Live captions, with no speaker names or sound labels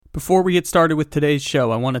Before we get started with today's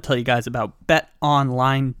show, I want to tell you guys about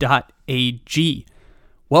betonline.ag.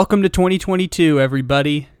 Welcome to 2022,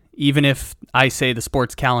 everybody, even if I say the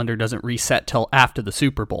sports calendar doesn't reset till after the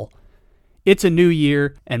Super Bowl. It's a new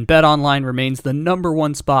year, and BetOnline remains the number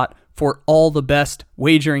one spot for all the best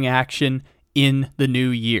wagering action in the new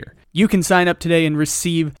year. You can sign up today and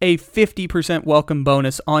receive a 50% welcome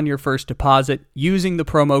bonus on your first deposit using the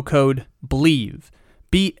promo code BLEAV,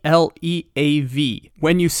 BLEAV,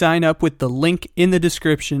 when you sign up with the link in the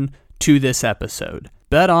description to this episode.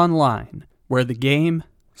 BetOnline, where the game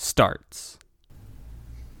starts.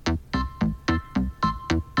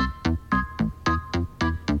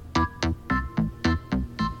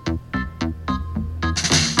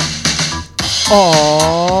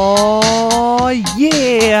 Oh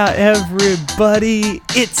yeah, everybody.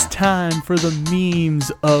 It's time for the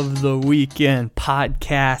Memes of the Weekend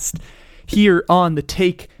podcast here on the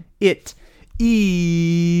Take It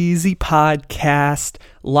Easy podcast.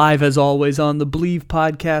 Live as always on the Believe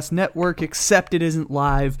Podcast Network, except it isn't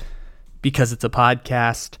live because it's a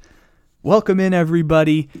podcast. Welcome in,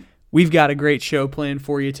 everybody. We've got a great show planned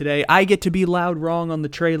for you today. I get to be loud wrong on the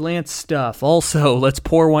Trey Lance stuff. Also, let's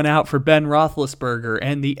pour one out for Ben Roethlisberger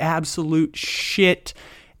and the absolute shit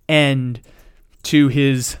end to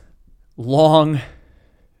his long,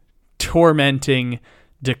 tormenting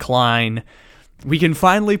decline. We can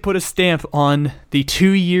finally put a stamp on the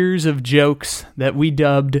 2 years of jokes that we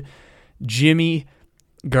dubbed Jimmy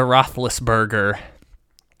Garothlisberger,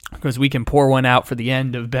 because we can pour one out for the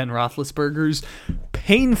end of Ben Roethlisberger's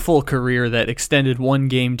painful career that extended one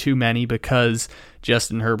game too many because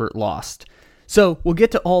Justin Herbert lost. So we'll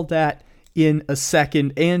get to all that in a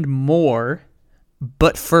second and more,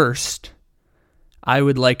 but first, I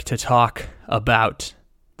would like to talk about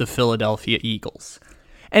the Philadelphia Eagles.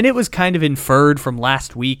 And it was kind of inferred from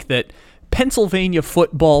last week that Pennsylvania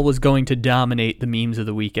football was going to dominate the Memes of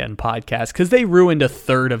the Weekend podcast because they ruined a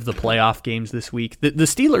third of the playoff games this week. The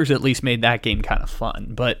Steelers at least made that game kind of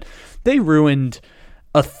fun, but they ruined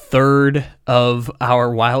a third of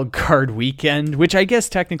our wild card weekend, which I guess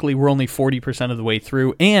technically we're only 40% of the way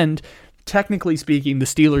through. And technically speaking, the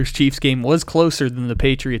Steelers-Chiefs game was closer than the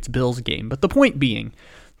Patriots-Bills game. But the point being,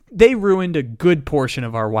 they ruined a good portion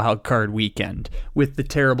of our wild card weekend with the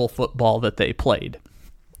terrible football that they played.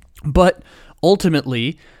 But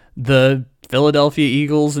ultimately, the Philadelphia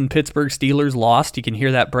Eagles and Pittsburgh Steelers lost. You can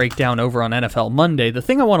hear that breakdown over on NFL Monday. The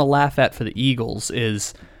thing I want to laugh at for the Eagles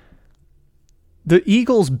is the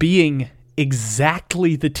Eagles being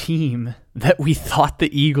exactly the team that we thought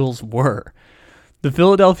the Eagles were. The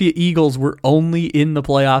Philadelphia Eagles were only in the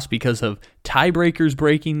playoffs because of tiebreakers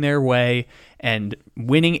breaking their way and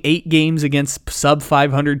winning 8 games against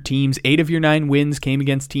sub-500 teams. 8 of your 9 wins came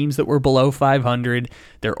against teams that were below 500.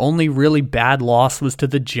 Their only really bad loss was to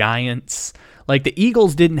the Giants. Like, the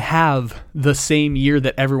Eagles didn't have the same year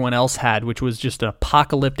that everyone else had, which was just an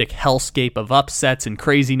apocalyptic hellscape of upsets and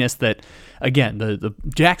craziness that, again, the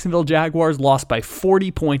Jacksonville Jaguars lost by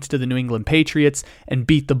 40 points to the New England Patriots and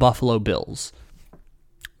beat the Buffalo Bills.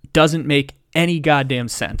 Doesn't make any goddamn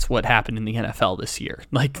sense what happened in the NFL this year.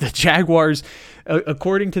 Like, the Jaguars,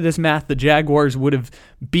 according to this math, the Jaguars would have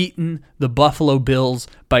beaten the Buffalo Bills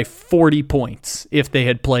by 40 points if they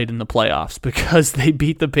had played in the playoffs because they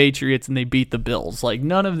beat the Patriots and they beat the Bills. Like,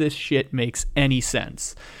 none of this shit makes any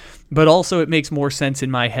sense. But also it makes more sense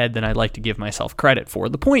in my head than I'd like to give myself credit for.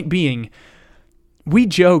 The point being, we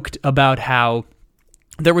joked about how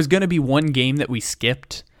there was going to be one game that we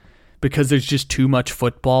skipped because there's just too much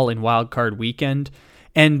football in Wild Card Weekend.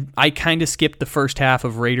 And I kind of skipped the first half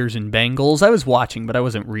of Raiders and Bengals. I was watching, but I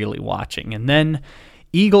wasn't really watching. And then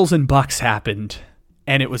Eagles and Bucks happened,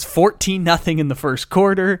 and it was 14-0 in the first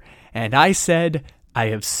quarter, and I said, I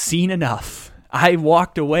have seen enough. I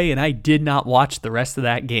walked away, and I did not watch the rest of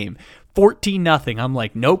that game. 14-0. I'm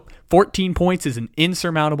like, nope, 14 points is an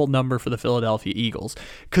insurmountable number for the Philadelphia Eagles.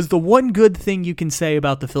 Because the one good thing you can say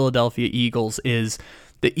about the Philadelphia Eagles is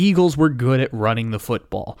the Eagles were good at running the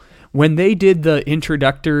football. When they did the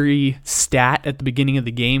introductory stat at the beginning of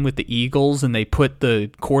the game with the Eagles and they put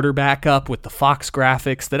the quarterback up with the Fox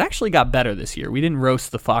graphics, that actually got better this year. We didn't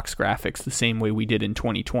roast the Fox graphics the same way we did in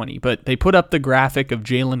 2020, but they put up the graphic of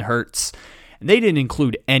Jalen Hurts, and they didn't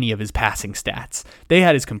include any of his passing stats. They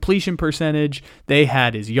had his completion percentage, they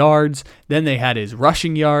had his yards, then they had his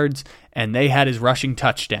rushing yards, and they had his rushing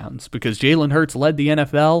touchdowns because Jalen Hurts led the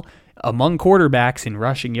NFL among quarterbacks in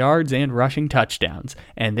rushing yards and rushing touchdowns.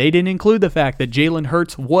 And they didn't include the fact that Jalen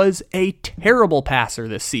Hurts was a terrible passer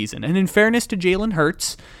this season. And in fairness to Jalen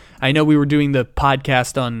Hurts, I know we were doing the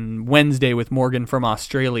podcast on Wednesday with Morgan from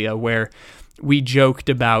Australia where we joked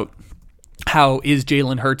about how is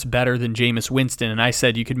Jalen Hurts better than Jameis Winston? And I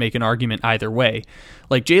said you could make an argument either way.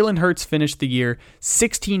 Like, Jalen Hurts finished the year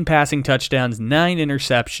 16 passing touchdowns, 9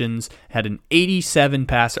 interceptions, had an 87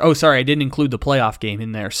 pass. Oh, sorry, I didn't include the playoff game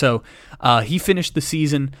in there. So he finished the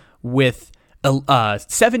season with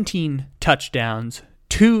 17 touchdowns,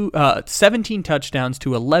 17 touchdowns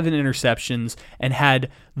to 11 interceptions, and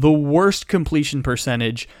had the worst completion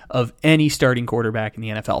percentage of any starting quarterback in the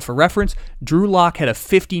NFL. For reference, Drew Lock had a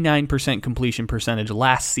 59% completion percentage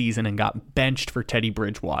last season and got benched for Teddy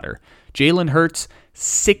Bridgewater. Jalen Hurts,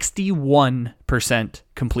 61%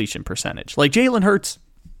 completion percentage. Like, Jalen Hurts,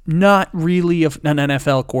 not really an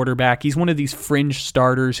NFL quarterback. He's one of these fringe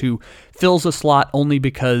starters who fills a slot only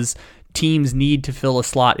because teams need to fill a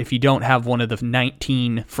slot if you don't have one of the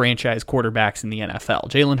 19 franchise quarterbacks in the NFL.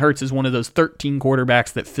 Jalen Hurts is one of those 13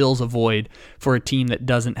 quarterbacks that fills a void for a team that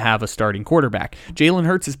doesn't have a starting quarterback. Jalen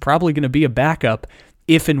Hurts is probably going to be a backup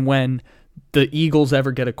if and when the Eagles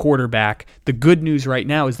ever get a quarterback. The good news right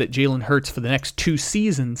now is that Jalen Hurts for the next 2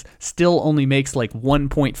 seasons still only makes like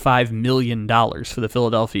 $1.5 million for the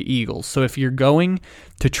Philadelphia Eagles. So if you're going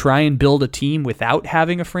to try and build a team without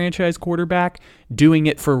having a franchise quarterback, doing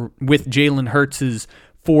it with Jalen Hurts'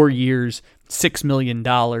 4 years, $6 million,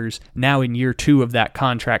 now in year 2 of that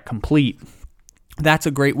contract complete, that's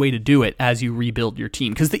a great way to do it as you rebuild your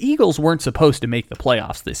team. Because the Eagles weren't supposed to make the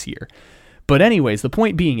playoffs this year. But anyways, the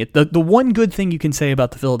point being, the one good thing you can say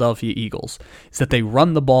about the Philadelphia Eagles is that they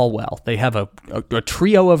run the ball well. They have a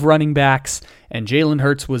trio of running backs, and Jalen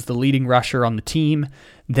Hurts was the leading rusher on the team.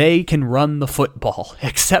 They can run the football,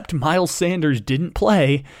 except Miles Sanders didn't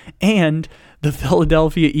play, and the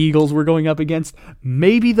Philadelphia Eagles were going up against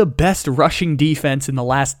maybe the best rushing defense in the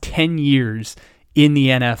last 10 years in the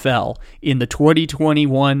NFL, in the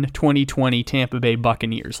 2021-2020 Tampa Bay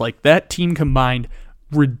Buccaneers. Like, that team combined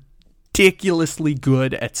ridiculously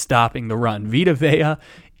good at stopping the run. Vita Vea,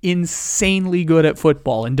 insanely good at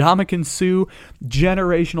football. And Ndamukong Suh,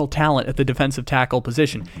 generational talent at the defensive tackle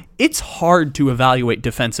position. It's hard to evaluate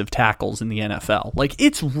defensive tackles in the NFL. Like,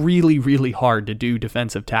 it's really, really hard to do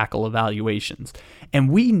defensive tackle evaluations. And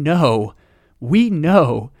we know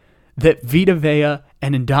that Vita Vea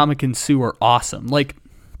and Ndamukong Suh are awesome. Like,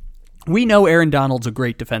 we know Aaron Donald's a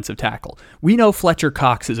great defensive tackle. We know Fletcher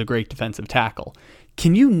Cox is a great defensive tackle.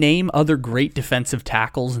 Can you name other great defensive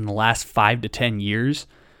tackles in the last 5 to 10 years?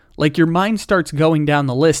 Like, your mind starts going down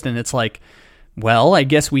the list and it's like, well, I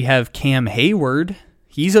guess we have Cam Hayward.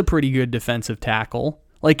 He's a pretty good defensive tackle.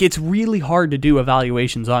 Like, it's really hard to do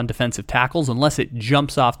evaluations on defensive tackles unless it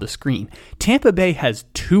jumps off the screen. Tampa Bay has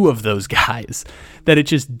 2 of those guys that it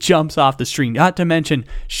just jumps off the screen. Not to mention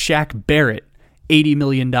Shaq Barrett, $80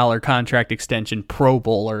 million contract extension, Pro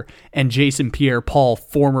Bowler, and Jason Pierre-Paul,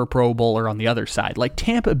 former Pro Bowler on the other side. Like,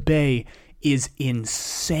 Tampa Bay is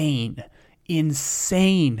insane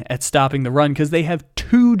at stopping the run because they have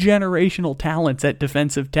 2 generational talents at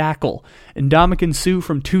defensive tackle. Ndamukong Suh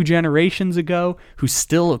from 2 generations ago, who's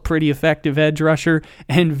still a pretty effective edge rusher,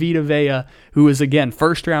 and Vita Vea, who is, again,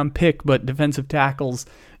 first-round pick, but defensive tackles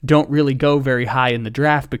don't really go very high in the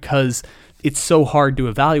draft because it's so hard to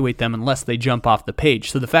evaluate them unless they jump off the page.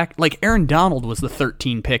 So the fact, like, Aaron Donald was the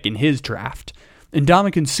 13 pick in his draft, and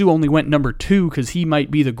Ndamukong Suh only went number 2 because he might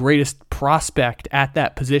be the greatest prospect at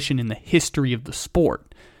that position in the history of the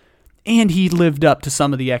sport. And he lived up to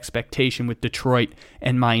some of the expectation with Detroit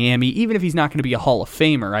and Miami, even if he's not going to be a Hall of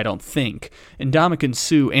Famer, I don't think. And Ndamukong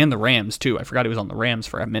Suh, and the Rams too. I forgot he was on the Rams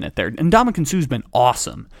for a minute there. And Ndamukong Suh's been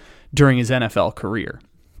awesome during his NFL career.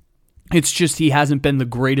 It's just he hasn't been the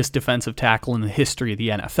greatest defensive tackle in the history of the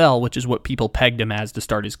NFL, which is what people pegged him as to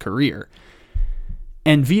start his career.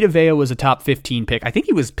 And Vita Vea was a top 15 pick. I think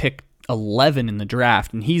he was picked 11 in the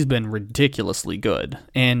draft, and he's been ridiculously good.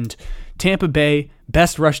 And Tampa Bay,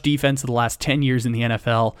 best rush defense of the last 10 years in the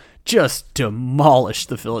NFL, just demolished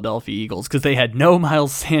the Philadelphia Eagles because they had no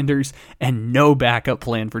Miles Sanders and no backup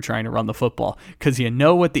plan for trying to run the football. Because you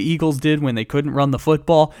know what the Eagles did when they couldn't run the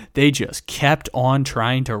football? They just kept on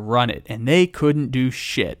trying to run it, and they couldn't do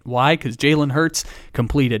shit. Why? Because Jalen Hurts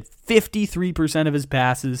completed 53% of his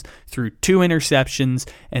passes through 2 interceptions,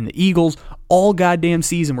 and the Eagles all goddamn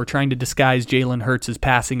season were trying to disguise Jalen Hurts'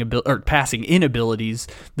 passing inabilities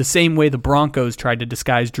the same way the Broncos tried to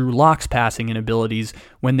disguise Drew Lock's passing inabilities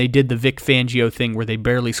when they did the Vic Fangio thing where they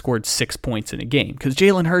barely scored 6 points in a game. Because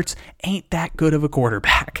Jalen Hurts ain't that good of a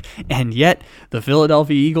quarterback. And yet, the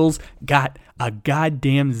Philadelphia Eagles got a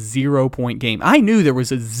goddamn 0-point game. I knew there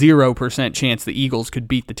was a 0% chance the Eagles could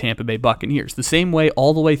beat the Tampa Bay Buccaneers. The same way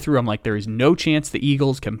all the way through, I'm like, there is no chance the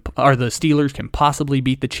Steelers can possibly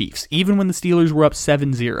beat the Chiefs. Even when the Steelers were up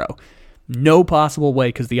 7-0. No possible way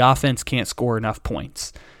because the offense can't score enough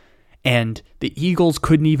points. and the Eagles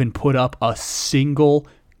couldn't even put up a single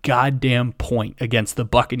goddamn point against the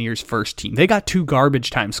Buccaneers first team. They got 2 garbage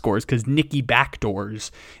time scores because Nicky Backdoors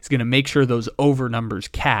is going to make sure those over numbers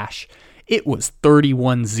cash. It was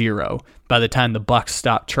 31-0 by the time the Bucs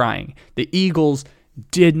stopped trying. The Eagles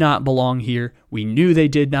did not belong here. We knew they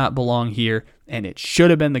did not belong here, and it should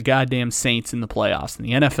have been the goddamn Saints in the playoffs. And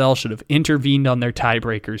the NFL should have intervened on their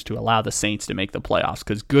tiebreakers to allow the Saints to make the playoffs,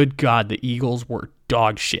 because good God, the Eagles were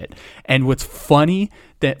dog shit. And what's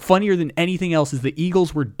funnier than anything else is the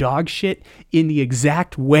Eagles were dog shit in the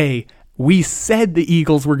exact way we said the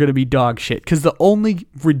Eagles were going to be dog shit, because the only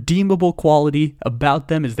redeemable quality about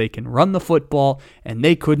them is they can run the football, and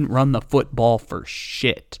they couldn't run the football for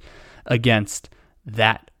shit against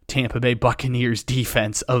that Tampa Bay Buccaneers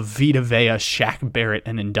defense of Vita Vea, Shaq Barrett,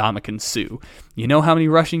 and Ndamukong Suh. You know how many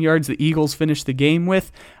rushing yards the Eagles finished the game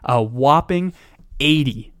with? A whopping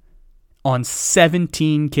 80 on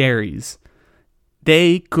 17 carries.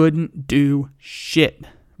 They couldn't do shit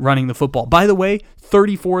running the football. By the way,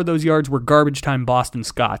 34 of those yards were garbage time Boston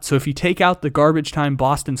Scott. So if you take out the garbage time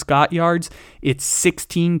Boston Scott yards, it's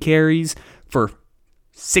 16 carries for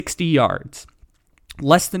 60 yards.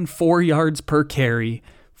 Less than 4 yards per carry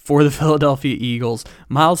for the Philadelphia Eagles.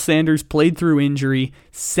 Miles Sanders played through injury,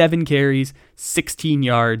 7 carries, 16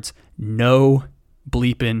 yards, no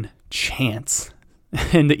bleeping chance.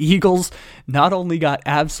 And the Eagles not only got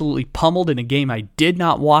absolutely pummeled in a game I did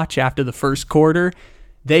not watch after the first quarter,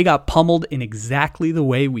 they got pummeled in exactly the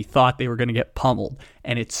way we thought they were going to get pummeled.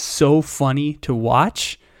 And it's so funny to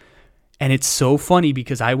watch. And it's so funny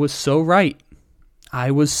because I was so right.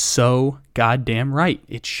 I was so goddamn right.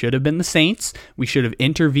 It should have been the Saints. We should have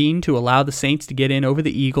intervened to allow the Saints to get in over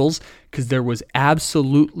the Eagles, because there was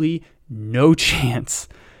absolutely no chance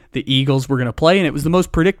the Eagles were going to play, and it was the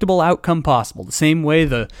most predictable outcome possible. The same way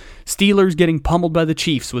the Steelers getting pummeled by the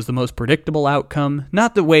Chiefs was the most predictable outcome.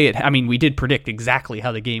 Not the way we did predict exactly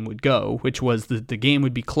how the game would go, which was the game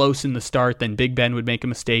would be close in the start, then Big Ben would make a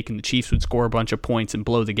mistake, and the Chiefs would score a bunch of points and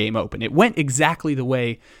blow the game open. It went exactly the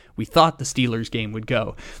way we thought the Steelers game would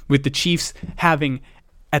go, with the Chiefs having,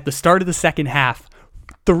 at the start of the second half,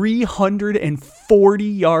 340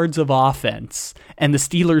 yards of offense, and the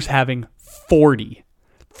Steelers having 40.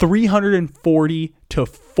 340 to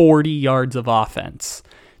 40 yards of offense.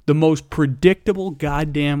 The most predictable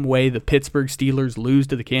goddamn way the Pittsburgh Steelers lose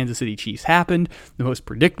to the Kansas City Chiefs happened. The most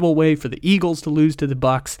predictable way for the Eagles to lose to the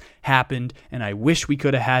Bucs happened, and I wish we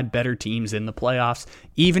could have had better teams in the playoffs.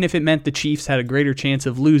 Even if it meant the Chiefs had a greater chance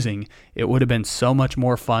of losing, it would have been so much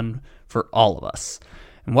more fun for all of us.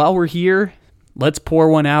 And while we're here, let's pour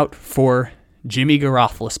one out for Jimmy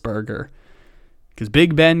Garoppolo, because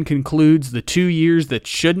Big Ben concludes the 2 years that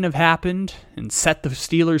shouldn't have happened and set the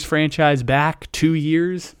Steelers franchise back 2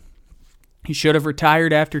 years. He should have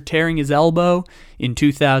retired after tearing his elbow in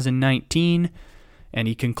 2019, and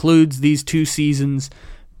he concludes these 2 seasons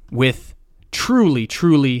with truly,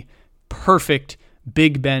 truly perfect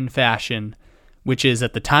Big Ben fashion, which is,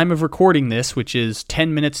 at the time of recording this, which is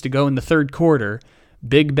 10 minutes to go in the third quarter,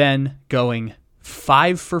 Big Ben going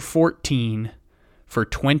 5 for 14 for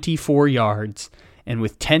 24 yards, and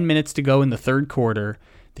with 10 minutes to go in the third quarter,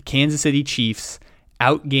 the Kansas City Chiefs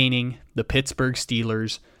outgaining the Pittsburgh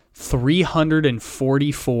Steelers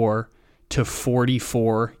 344 to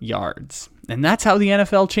 44 yards. And that's how the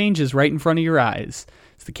NFL changes right in front of your eyes.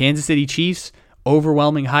 It's the Kansas City Chiefs,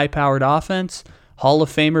 overwhelming high-powered offense, Hall of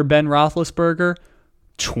Famer Ben Roethlisberger,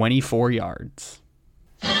 24 yards.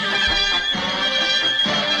 When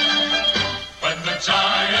the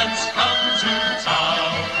Giants come to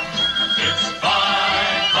town, it's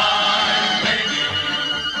bye-bye, baby.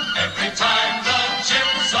 Every time the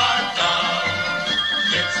chips are down,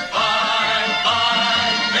 it's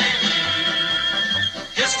bye-bye, baby.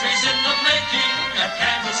 History's in the making at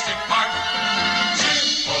Candlestick Park.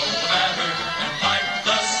 Chip, pull the banner and light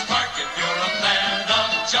the spark. If you're a fan of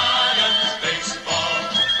Giants baseball,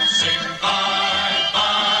 sing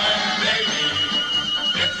bye-bye, baby.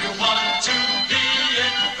 If you want to be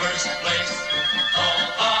in first place, call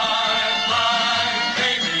bye-bye,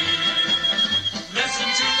 baby. Listen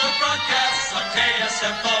to the broadcasts on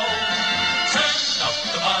KSFO. Turn up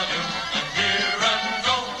the volume and hear and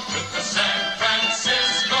go with the San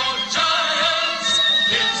Francisco Giants.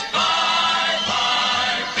 It's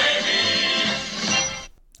bye-bye, baby.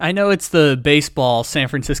 I know it's the baseball San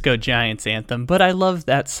Francisco Giants anthem, but I love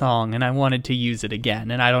that song and I wanted to use it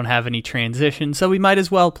again, and I don't have any transition, so we might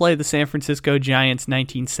as well play the San Francisco Giants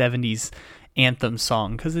 1970s anthem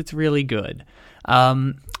song because it's really good.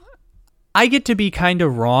 I get to be kind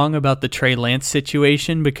of wrong about the Trey Lance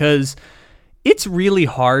situation because it's really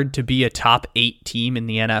hard to be a top 8 team in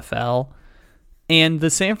the NFL. And the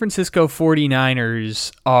San Francisco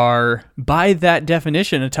 49ers are, by that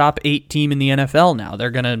definition, a top 8 team in the NFL now.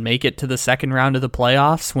 They're going to make it to the second round of the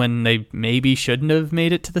playoffs when they maybe shouldn't have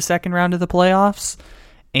made it to the second round of the playoffs.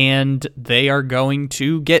 And they are going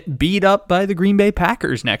to get beat up by the Green Bay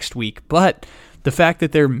Packers next week. But the fact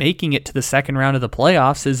that they're making it to the second round of the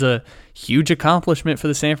playoffs is a huge accomplishment for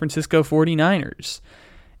the San Francisco 49ers.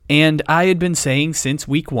 And I had been saying since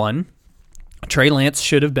week 1, Trey Lance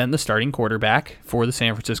should have been the starting quarterback for the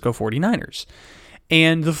San Francisco 49ers.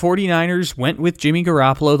 And the 49ers went with Jimmy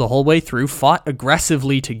Garoppolo the whole way through, fought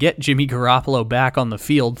aggressively to get Jimmy Garoppolo back on the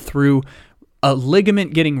field through a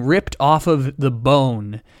ligament getting ripped off of the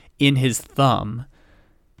bone in his thumb.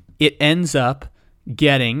 It ends up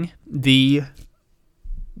getting the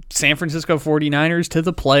San Francisco 49ers to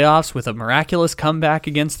the playoffs with a miraculous comeback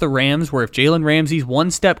against the Rams, where if Jalen Ramsey's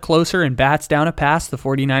one step closer and bats down a pass, the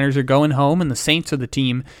 49ers are going home, and the Saints of the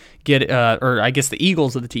team the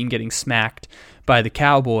Eagles of the team getting smacked by the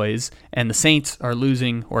Cowboys, and the Saints are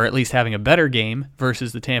losing, or at least having a better game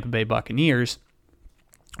versus the Tampa Bay Buccaneers.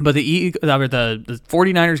 But the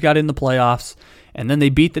 49ers got in the playoffs, and then they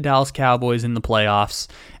beat the Dallas Cowboys in the playoffs,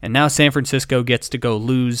 and now San Francisco gets to go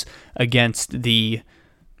lose against the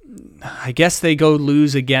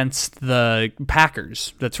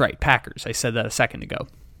Packers. That's right, Packers. I said that a second ago.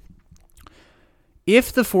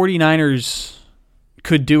 If the 49ers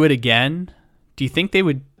could do it again, do you think they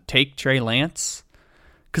would take Trey Lance?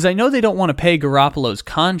 Because I know they don't want to pay Garoppolo's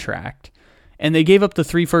contract, and they gave up the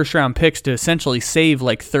 3 first-round picks to essentially save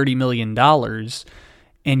like $30 million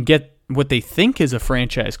and get what they think is a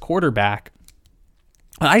franchise quarterback.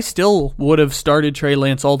 I still would have started Trey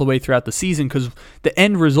Lance all the way throughout the season because the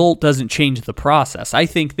end result doesn't change the process. I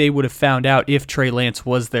think they would have found out if Trey Lance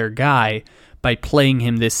was their guy by playing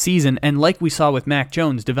him this season. And like we saw with Mac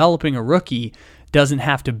Jones, developing a rookie doesn't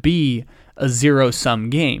have to be a zero-sum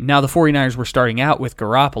game. Now, the 49ers were starting out with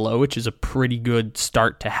Garoppolo, which is a pretty good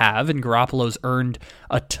start to have, and Garoppolo's earned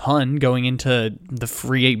a ton going into the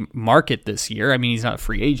free market this year. I mean, he's not a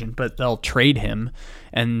free agent, but they'll trade him,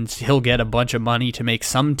 and he'll get a bunch of money to make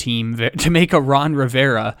some team, to make a Ron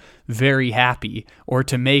Rivera very happy, or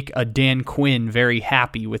to make a Dan Quinn very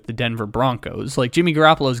happy with the Denver Broncos. Like, Jimmy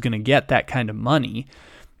Garoppolo is going to get that kind of money,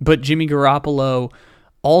 but Jimmy Garoppolo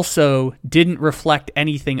also didn't reflect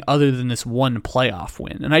anything other than this one playoff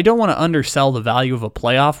win. And I don't want to undersell the value of a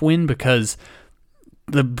playoff win because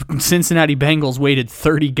the Cincinnati Bengals waited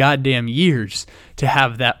 30 goddamn years to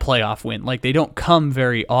have that playoff win. Like, they don't come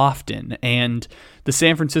very often. And the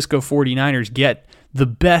San Francisco 49ers get the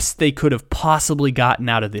best they could have possibly gotten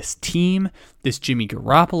out of this team, this Jimmy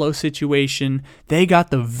Garoppolo situation. They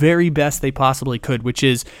got the very best they possibly could, which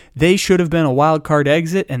is they should have been a wild card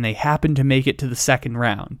exit, and they happened to make it to the second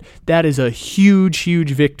round. That is a huge,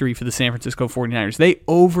 huge victory for the San Francisco 49ers. They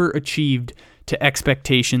overachieved to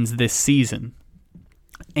expectations this season.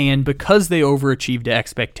 And because they overachieved to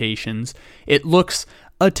expectations, it looks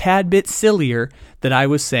a tad bit sillier that I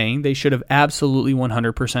was saying they should have absolutely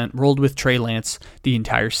 100% rolled with Trey Lance the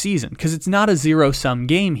entire season, because it's not a zero-sum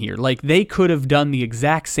game here. Like, they could have done the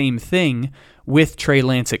exact same thing with Trey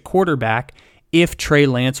Lance at quarterback if Trey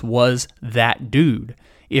Lance was that dude.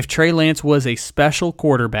 If Trey Lance was a special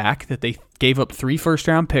quarterback that they gave up 3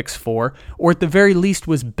 first-round picks for, or at the very least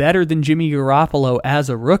was better than Jimmy Garoppolo as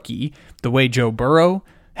a rookie, the way Joe Burrow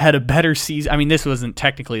had a better season. I mean, this wasn't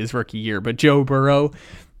technically his rookie year, but Joe Burrow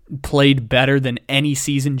played better than any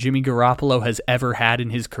season Jimmy Garoppolo has ever had in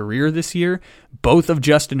his career this year. Both of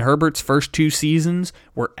Justin Herbert's first 2 seasons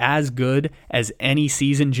were as good as any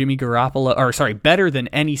season better than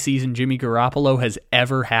any season Jimmy Garoppolo has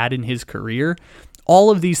ever had in his career. All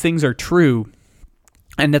of these things are true,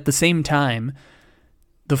 and at the same time,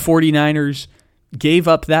 the 49ers gave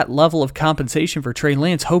up that level of compensation for Trey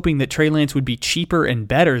Lance, hoping that Trey Lance would be cheaper and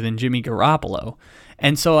better than Jimmy Garoppolo.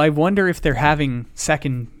 And so I wonder if they're having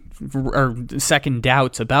second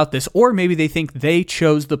doubts about this, or maybe they think they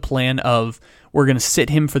chose the plan of, we're going to sit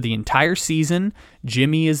him for the entire season,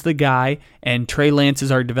 Jimmy is the guy, and Trey Lance is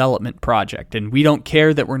our development project. And we don't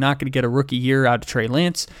care that we're not going to get a rookie year out of Trey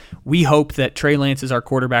Lance. We hope that Trey Lance is our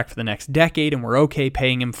quarterback for the next decade, and we're okay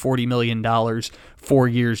paying him $40 million 4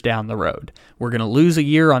 years down the road. We're going to lose a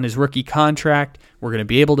year on his rookie contract. We're going to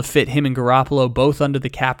be able to fit him and Garoppolo both under the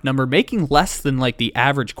cap number, making less than like the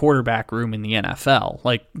average quarterback room in the NFL.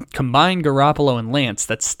 Like, combine Garoppolo and Lance,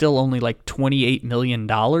 that's still only like $28 million.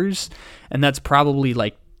 And that's probably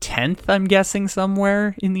like 10th, I'm guessing,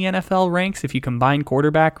 somewhere in the NFL ranks. If you combine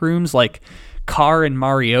quarterback rooms, like Carr and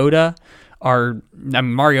Mariota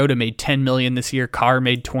Mariota made $10 million this year. Carr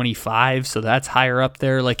made $25, so that's higher up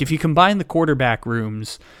there. Like, if you combine the quarterback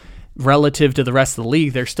rooms relative to the rest of the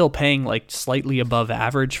league, they're still paying like slightly above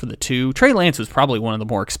average for the two. Trey Lance was probably one of the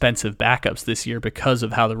more expensive backups this year because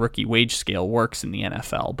of how the rookie wage scale works in the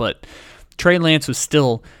NFL, but Trey Lance was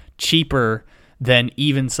still cheaper than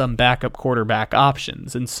even some backup quarterback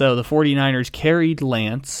options. And so the 49ers carried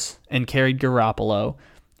Lance and carried Garoppolo,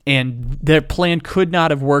 and their plan could not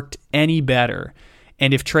have worked any better.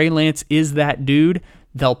 And if Trey Lance is that dude,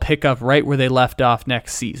 they'll pick up right where they left off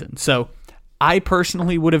next season. So I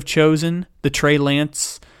personally would have chosen the Trey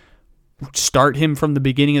Lance, start him from the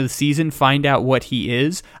beginning of the season, find out what he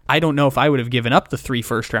is. I don't know if I would have given up the 3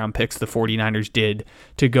 first-round picks the 49ers did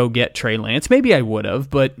to go get Trey Lance. Maybe I would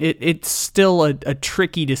have, but it's still a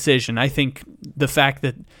tricky decision. I think the fact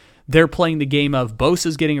that they're playing the game of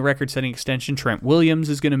Bosa's getting a record-setting extension, Trent Williams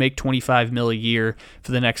is going to make $25 million a year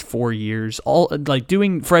for the next 4 years. All like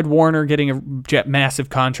doing Fred Warner getting a massive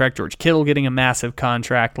contract, George Kittle getting a massive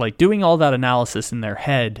contract, like doing all that analysis in their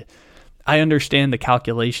head. I understand the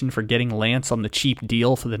calculation for getting Lance on the cheap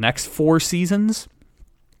deal for the next 4 seasons.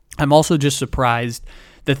 I'm also just surprised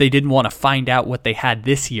that they didn't want to find out what they had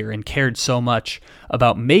this year and cared so much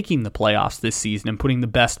about making the playoffs this season and putting the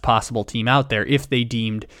best possible team out there if they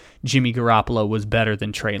deemed Jimmy Garoppolo was better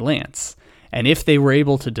than Trey Lance. And if they were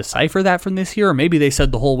able to decipher that from this year, or maybe they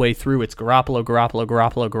said the whole way through it's Garoppolo, Garoppolo,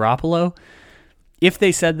 Garoppolo, Garoppolo. If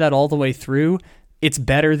they said that all the way through, it's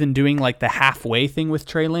better than doing like the halfway thing with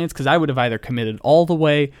Trey Lance, because I would have either committed all the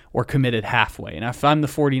way or committed halfway. And if I'm the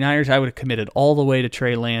 49ers, I would have committed all the way to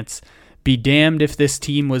Trey Lance. Be damned if this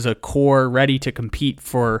team was a core ready to compete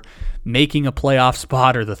for making a playoff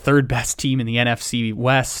spot or the third best team in the NFC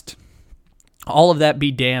West. All of that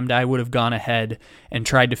be damned, I would have gone ahead and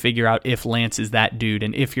tried to figure out if Lance is that dude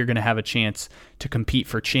and if you're going to have a chance to compete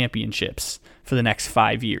for championships for the next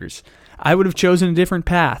 5 years. I would have chosen a different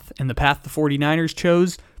path, and the path the 49ers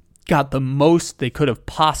chose got the most they could have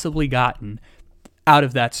possibly gotten out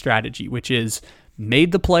of that strategy, which is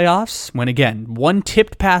made the playoffs when, again, one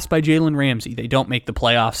tipped pass by Jalen Ramsey, they don't make the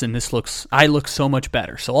playoffs, and I look so much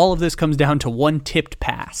better. So all of this comes down to one tipped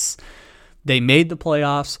pass. They made the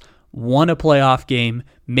playoffs, won a playoff game,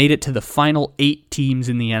 made it to the final 8 teams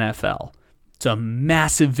in the NFL. It's a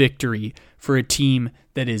massive victory for a team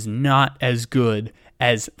that is not as good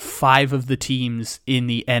as 5 of the teams in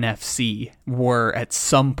the NFC were at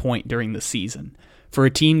some point during the season. For a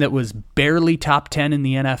team that was barely top 10 in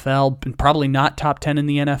the NFL, and probably not top 10 in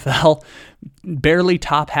the NFL, barely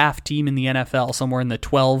top half team in the NFL, somewhere in the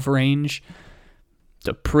 12 range, it's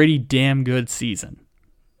a pretty damn good season.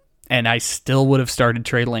 And I still would have started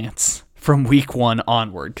Trey Lance from week 1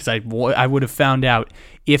 onward, because I would have found out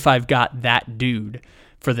if I've got that dude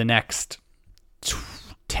for the next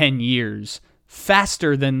 10 years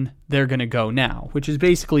faster than they're going to go now, which is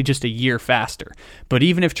basically just a year faster. But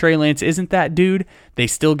even if Trey Lance isn't that dude, they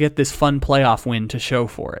still get this fun playoff win to show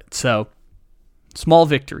for it. So, small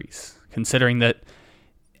victories, considering that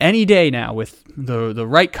any day now with the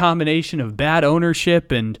right combination of bad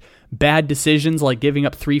ownership and bad decisions like giving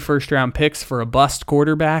up 3 first-round picks for a bust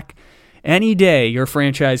quarterback, any day your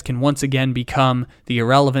franchise can once again become the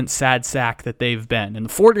irrelevant sad sack that they've been. And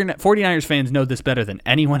the 49ers fans know this better than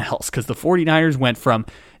anyone else, because the 49ers went from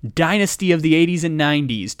dynasty of the 80s and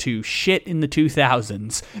 90s to shit in the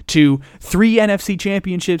 2000s to 3 NFC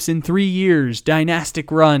championships in 3 years,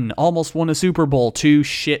 dynastic run, almost won a Super Bowl, to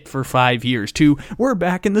shit for 5 years, to we're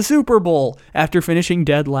back in the Super Bowl after finishing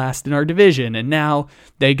dead last in our division, and now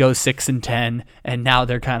they go 6-10, and now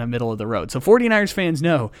they're kind of middle of the road. So 49ers fans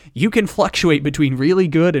know you can fluctuate between really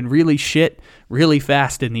good and really shit really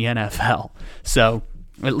fast in the NFL. So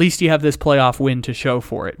at least you have this playoff win to show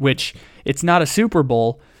for it, which it's not a Super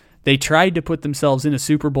Bowl. They tried to put themselves in a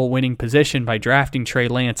Super Bowl winning position by drafting Trey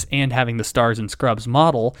Lance and having the Stars and Scrubs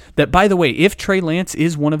model. That, by the way, if Trey Lance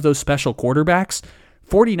is one of those special quarterbacks,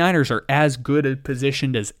 49ers are as good a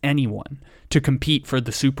positioned as anyone to compete for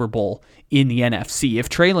the Super Bowl in the NFC. If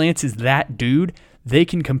Trey Lance is that dude, they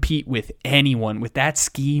can compete with anyone. With that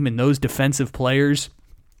scheme and those defensive players,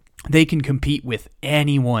 they can compete with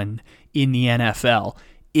anyone in the NFL.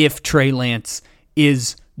 If Trey Lance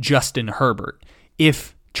is Justin Herbert,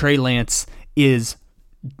 if Trey Lance is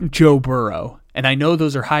Joe Burrow. And I know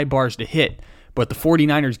those are high bars to hit, but the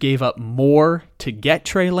 49ers gave up more to get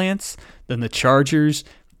Trey Lance than the Chargers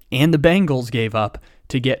and the Bengals gave up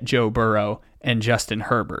to get Joe Burrow and Justin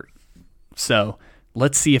Herbert. So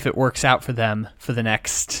let's see if it works out for them for the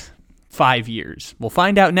next 5 years. We'll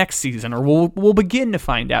find out next season, or we'll begin to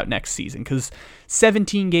find out next season, because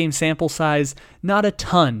 17-game sample size, not a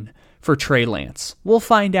ton for Trey Lance. We'll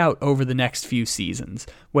find out over the next few seasons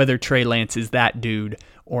whether Trey Lance is that dude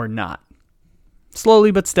or not.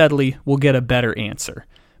 Slowly but steadily, we'll get a better answer.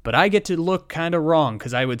 But I get to look kind of wrong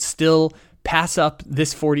because I would still pass up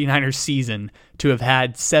this 49ers season to have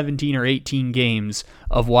had 17 or 18 games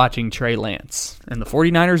of watching Trey Lance. And the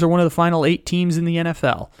 49ers are one of the final 8 teams in the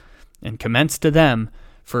NFL. And commence to them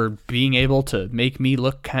for being able to make me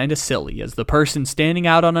look kind of silly as the person standing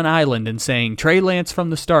out on an island and saying, Trey Lance from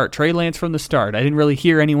the start, Trey Lance from the start. I didn't really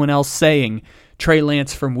hear anyone else saying Trey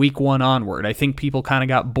Lance from week 1 onward. I think people kind of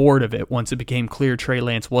got bored of it once it became clear Trey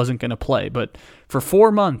Lance wasn't going to play. But for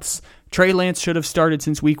 4 months, Trey Lance should have started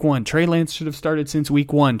since week 1. Trey Lance should have started since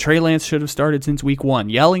week 1. Trey Lance should have started since week 1,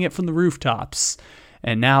 yelling it from the rooftops.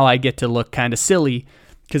 And now I get to look kind of silly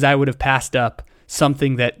because I would have passed up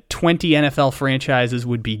something that 20 NFL franchises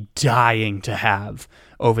would be dying to have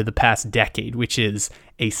over the past decade, which is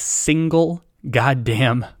a single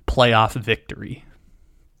goddamn playoff victory.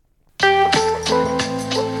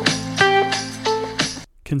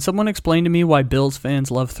 Can someone explain to me why Bills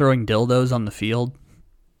fans love throwing dildos on the field?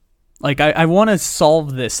 Like, I want to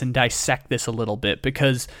solve this and dissect this a little bit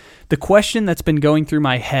because the question that's been going through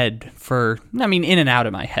my head in and out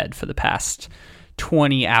of my head for the past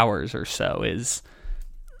 20 hours or so is,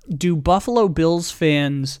 do Buffalo Bills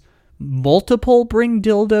fans multiple bring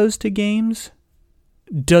dildos to games?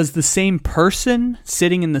 Does the same person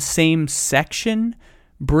sitting in the same section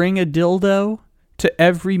bring a dildo to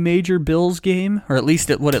every major Bills game? Or at least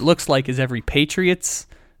what it looks like is every Patriots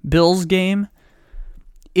Bills game.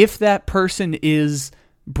 If that person is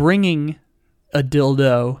bringing a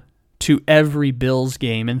dildo to every Bills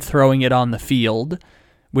game and throwing it on the field,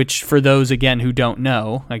 which for those, again, who don't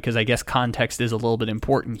know, because I guess context is a little bit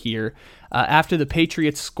important here, after the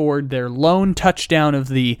Patriots scored their lone touchdown of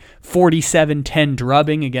the 47-10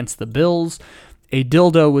 drubbing against the Bills, a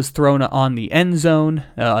dildo was thrown on the end zone,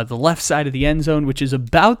 the left side of the end zone, which is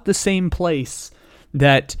about the same place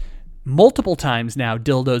that multiple times now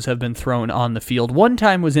dildos have been thrown on the field. One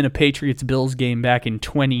time was in a Patriots-Bills game back in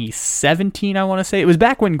 2017, I want to say. It was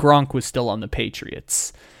back when Gronk was still on the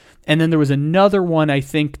Patriots. And then there was another one, I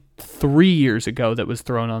think, 3 years ago that was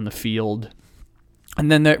thrown on the field.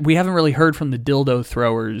 And then we haven't really heard from the dildo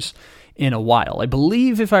throwers in a while. I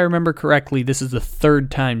believe, if I remember correctly, this is the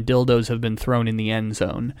 3rd time dildos have been thrown in the end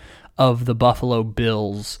zone of the Buffalo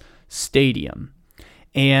Bills stadium.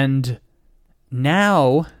 And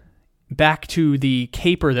now, back to the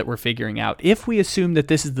caper that we're figuring out. If we assume that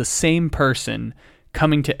this is the same person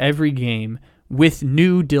coming to every game with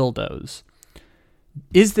new dildos,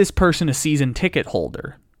 is this person a season ticket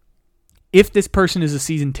holder? If this person is a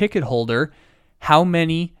season ticket holder, how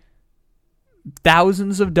many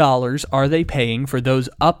thousands of dollars are they paying for those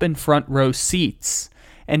up and front row seats?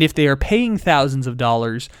 And if they are paying thousands of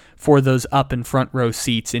dollars for those up and front row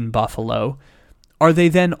seats in Buffalo, are they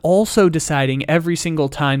then also deciding every single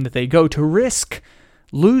time that they go to risk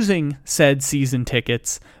losing said season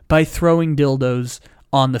tickets by throwing dildos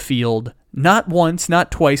on the field? Not once, not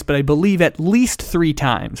twice, but I believe at least 3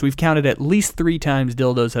 times. We've counted at least 3 times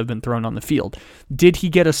dildos have been thrown on the field. Did he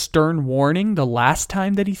get a stern warning the last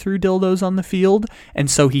time that he threw dildos on the field, and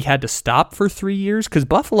so he had to stop for 3 years? Because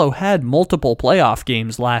Buffalo had multiple playoff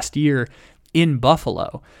games last year in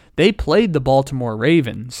Buffalo. They played the Baltimore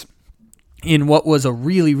Ravens in what was a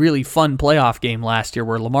really, really fun playoff game last year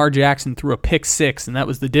where Lamar Jackson threw a pick 6, and that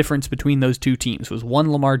was the difference between those two teams, was one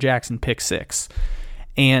Lamar Jackson pick 6.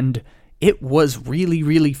 And it was really,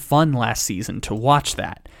 really fun last season to watch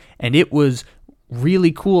that. And it was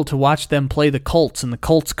really cool to watch them play the Colts, and the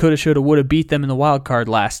Colts coulda, shoulda, woulda beat them in the wild card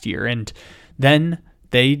last year. And then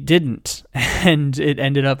they didn't. And it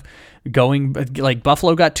ended up going, like,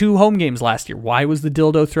 Buffalo got 2 home games last year. Why was the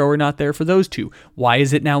dildo thrower not there for those 2? Why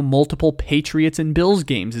is it now multiple Patriots and Bills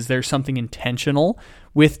games? Is there something intentional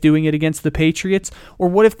with doing it against the Patriots? Or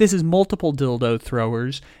what if this is multiple dildo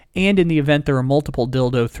throwers, and in the event there are multiple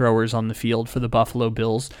dildo throwers on the field for the Buffalo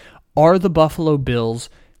Bills, are the Buffalo Bills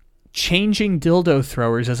changing dildo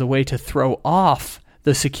throwers as a way to throw off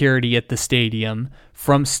the security at the stadium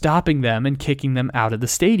from stopping them and kicking them out of the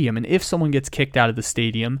stadium? And if someone gets kicked out of the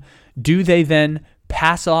stadium, do they then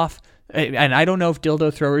pass off? And I don't know if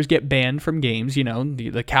dildo throwers get banned from games. You know,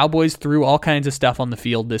 the Cowboys threw all kinds of stuff on the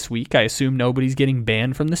field this week. I assume nobody's getting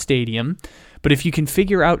banned from the stadium. But if you can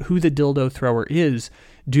figure out who the dildo thrower is,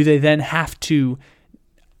 do they then have to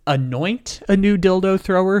anoint a new dildo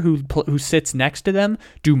thrower who sits next to them?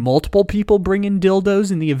 Do multiple people bring in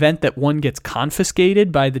dildos in the event that one gets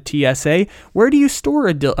confiscated by the TSA? Where do you store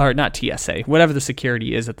a dildo, or not TSA, whatever the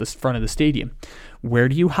security is at the front of the stadium? Where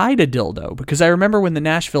do you hide a dildo? Because I remember when the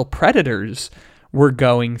Nashville Predators were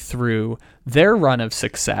going through their run of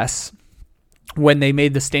success when they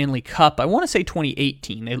made the Stanley Cup. I want to say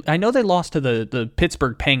 2018. I know they lost to the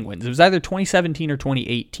Pittsburgh Penguins. It was either 2017 or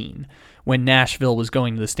 2018 when Nashville was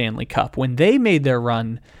going to the Stanley Cup. When they made their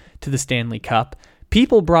run to the Stanley Cup,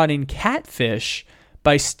 people brought in catfish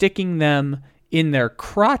by sticking them in their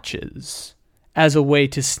crotches as a way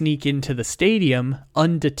to sneak into the stadium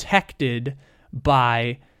undetected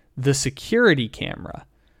by the security camera.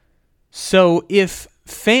 So if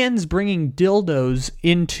fans bringing dildos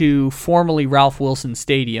into formerly Ralph Wilson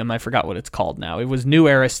Stadium, I forgot what it's called now. It was New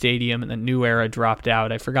Era Stadium, and then New Era dropped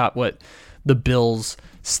out. I forgot what the Bills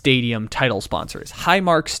stadium title sponsor is.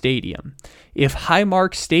 Highmark Stadium. If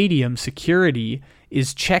Highmark Stadium security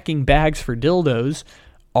is checking bags for dildos,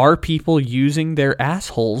 are people using their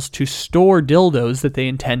assholes to store dildos that they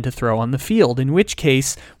intend to throw on the field? In which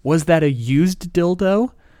case, was that a used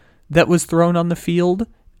dildo that was thrown on the field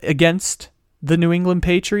against the New England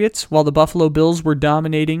Patriots while the Buffalo Bills were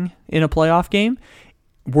dominating in a playoff game?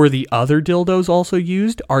 Were the other dildos also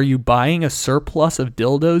used? Are you buying a surplus of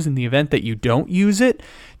dildos in the event that you don't use it?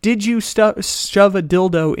 Did you shove a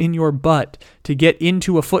dildo in your butt to get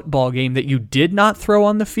into a football game that you did not throw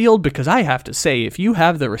on the field? Because I have to say, if you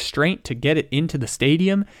have the restraint to get it into the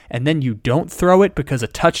stadium and then you don't throw it because a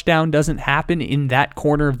touchdown doesn't happen in that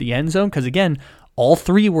corner of the end zone, because again, all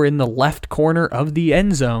three were in the left corner of the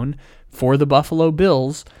end zone for the Buffalo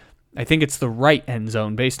Bills. I think it's the right end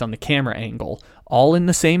zone based on the camera angle. All in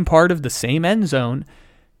the same part of the same end zone.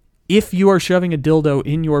 If you are shoving a dildo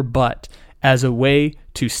in your butt as a way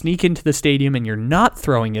to sneak into the stadium and you're not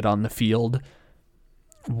throwing it on the field,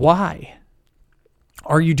 why?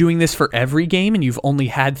 Are you doing this for every game and you've only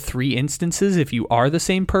had 3 instances if you are the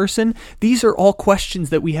same person? These are all questions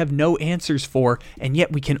that we have no answers for, and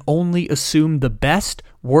yet we can only assume the best,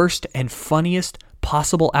 worst, and funniest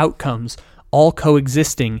possible outcomes all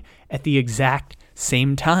coexisting at the exact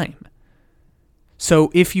same time.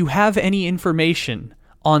 So if you have any information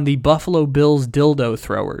on the Buffalo Bills dildo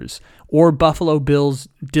throwers or Buffalo Bills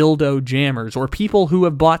dildo jammers or people who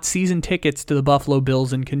have bought season tickets to the Buffalo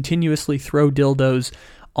Bills and continuously throw dildos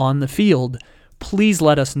on the field, please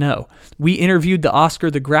let us know. We interviewed the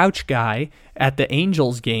Oscar the Grouch guy at the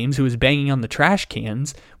Angels games who was banging on the trash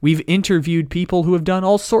cans. We've interviewed people who have done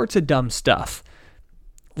all sorts of dumb stuff.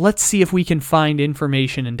 Let's see if we can find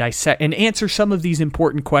information and dissect and answer some of these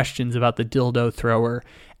important questions about the dildo thrower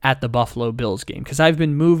at the Buffalo Bills game. Because I've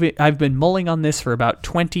been mulling on this for about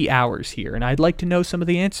 20 hours here, and I'd like to know some of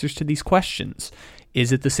the answers to these questions.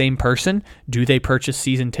 Is it the same person? Do they purchase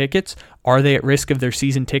season tickets? Are they at risk of their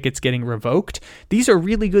season tickets getting revoked? These are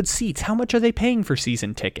really good seats. How much are they paying for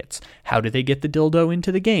season tickets? How do they get the dildo into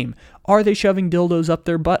the game? Are they shoving dildos up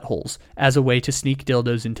their buttholes as a way to sneak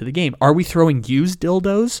dildos into the game? Are we throwing used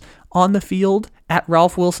dildos on the field at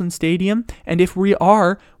Ralph Wilson Stadium? And if we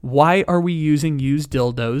are, why are we using used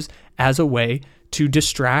dildos as a way to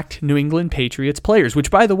distract New England Patriots players? Which,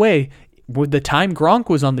 by the way, with the time Gronk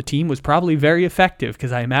was on the team was probably very effective,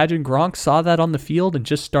 because I imagine Gronk saw that on the field and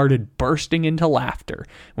just started bursting into laughter.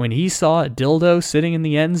 When he saw a dildo sitting in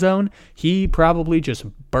the end zone, he probably just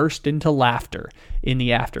burst into laughter in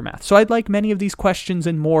the aftermath. So I'd like many of these questions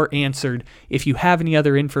and more answered. If you have any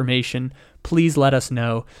other information, please let us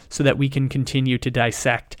know so that we can continue to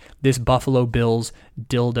dissect this Buffalo Bills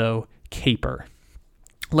dildo caper.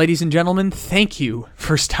 Ladies and gentlemen, thank you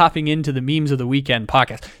for stopping into the Memes of the Weekend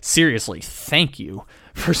podcast. Seriously, thank you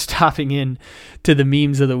for stopping in to the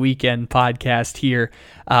Memes of the Weekend podcast here.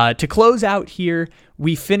 To close out here,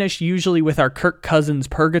 we finish usually with our Kirk Cousins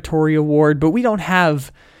Purgatory Award, but we don't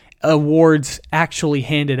have awards actually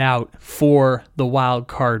handed out for the wild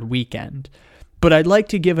card weekend. But I'd like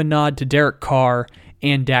to give a nod to Derek Carr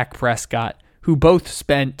and Dak Prescott, who both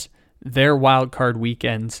spent their wild card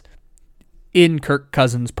weekends in Kirk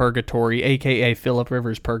Cousins Purgatory, aka Phillip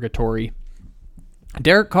Rivers Purgatory.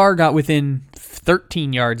 Derek Carr got within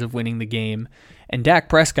 13 yards of winning the game, and Dak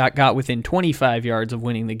Prescott got within 25 yards of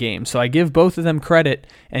winning the game. So I give both of them credit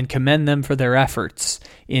and commend them for their efforts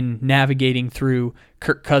in navigating through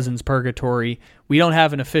Kirk Cousins Purgatory. We don't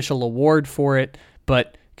have an official award for it,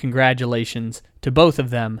 but congratulations to both of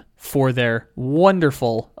them for their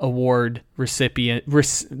wonderful award recipient,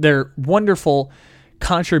 their wonderful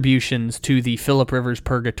contributions to the Phillip Rivers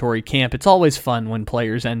Purgatory camp. It's always fun when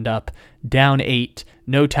players end up down 8,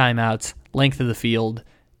 no timeouts, length of the field,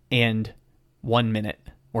 and 1 minute,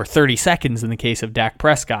 or 30 seconds in the case of Dak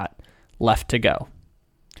Prescott, left to go.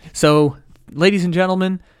 So, ladies and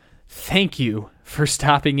gentlemen, thank you for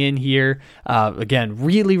stopping in here. Again,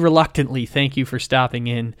 really reluctantly, thank you for stopping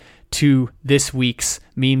in to this week's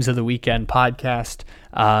Memes of the Weekend podcast.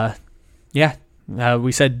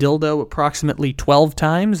 We said dildo approximately 12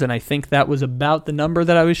 times, and I think that was about the number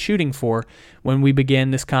that I was shooting for when we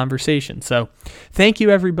began this conversation. So thank you,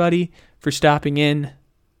 everybody, for stopping in.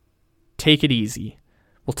 Take it easy.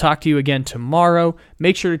 We'll talk to you again tomorrow.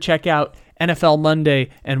 Make sure to check out NFL Monday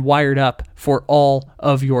and Wired Up for all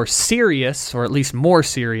of your serious, or at least more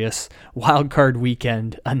serious, Wildcard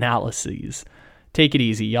Weekend analyses. Take it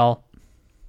easy, y'all.